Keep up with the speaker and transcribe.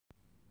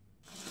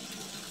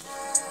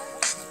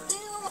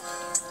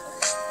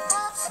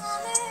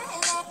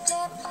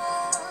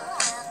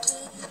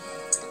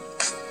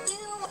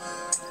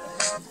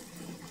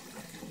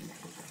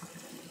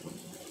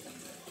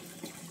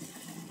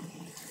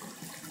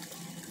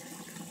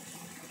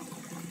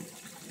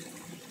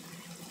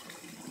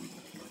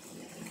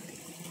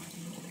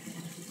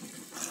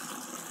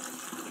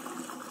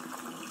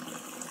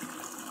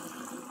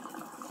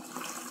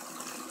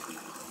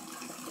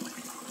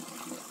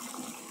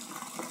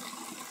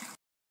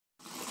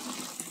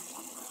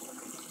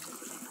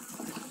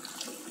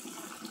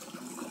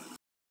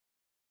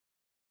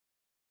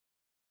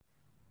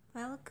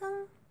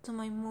Welcome to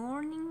my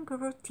morning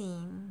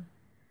routine.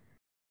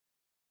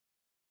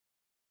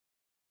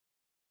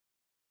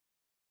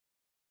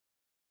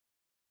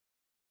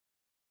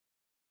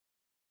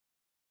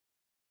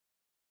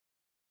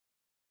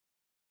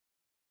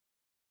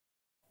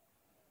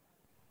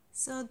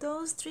 So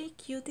those three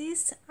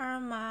cuties are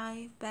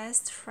my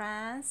best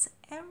friends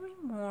every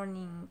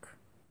morning.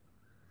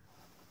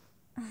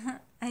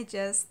 I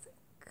just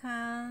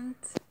can't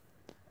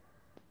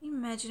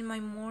imagine my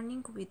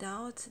morning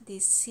without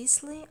this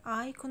Sisley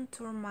eye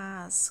contour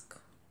mask.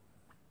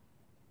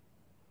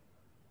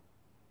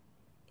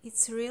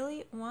 It's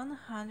really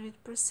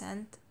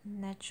 100%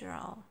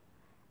 natural,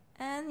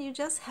 and you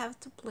just have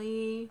to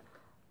play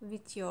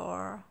with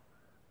your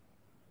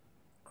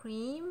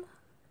cream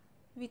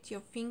with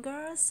your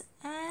fingers,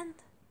 and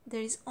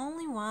there is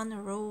only one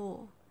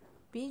rule: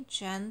 be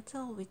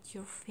gentle with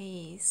your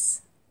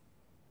face.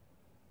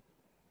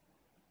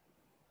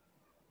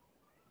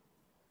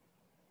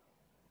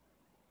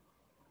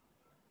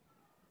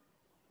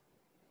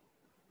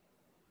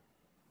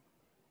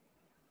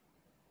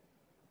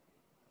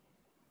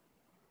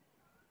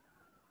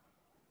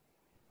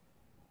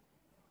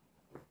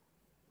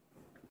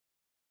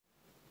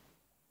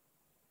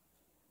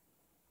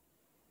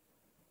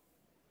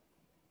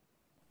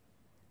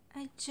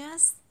 I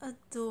just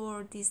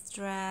adore this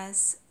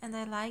dress, and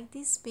I like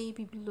this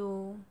baby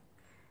blue.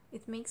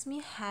 It makes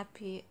me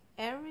happy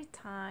every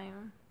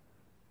time.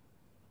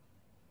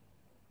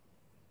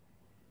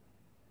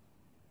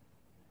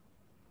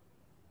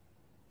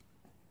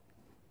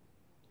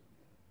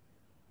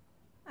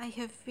 I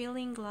have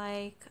feeling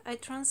like I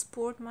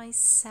transport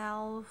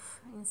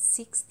myself in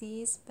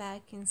 60s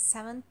back in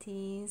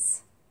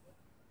 70s.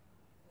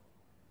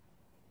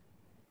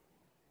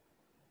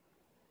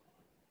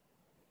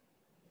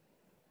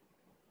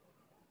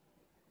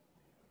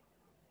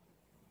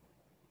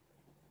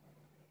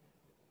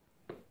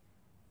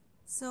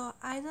 So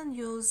I don't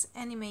use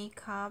any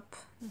makeup,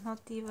 not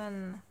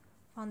even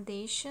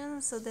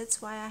foundation, so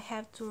that's why I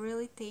have to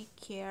really take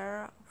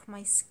care of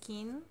my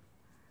skin.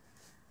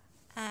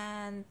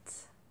 And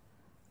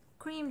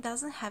cream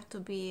doesn't have to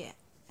be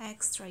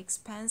extra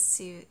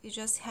expensive, you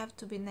just have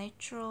to be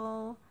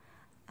natural,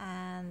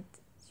 and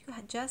you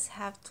just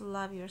have to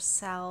love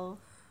yourself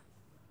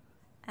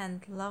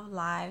and love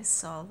life,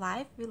 so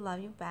life will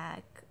love you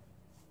back.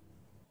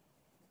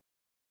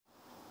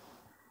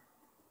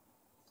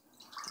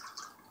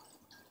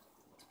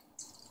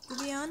 To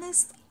be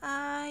honest,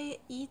 I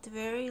eat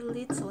very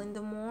little in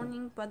the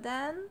morning, but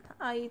then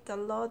I eat a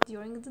lot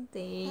during the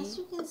day. As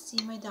you can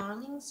see, my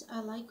darlings, I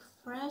like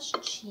fresh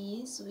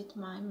cheese with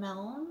my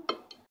melon.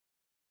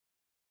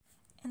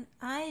 And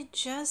I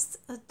just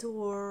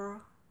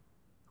adore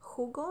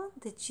jugo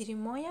de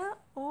chirimoya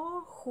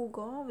or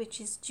jugo,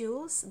 which is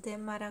juice de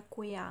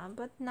maracuya.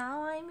 But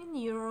now I'm in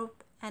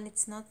Europe and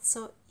it's not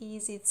so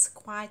easy, it's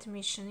quite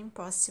mission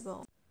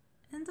impossible.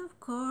 And of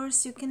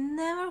course, you can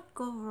never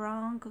go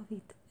wrong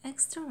with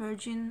extra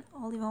virgin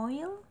olive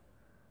oil,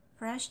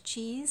 fresh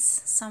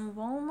cheese, some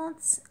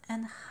walnuts,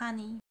 and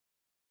honey.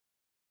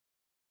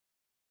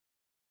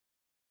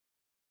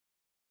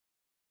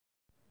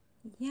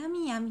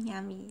 Yummy, yummy,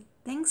 yummy.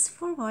 Thanks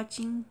for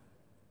watching.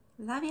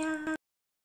 Love ya!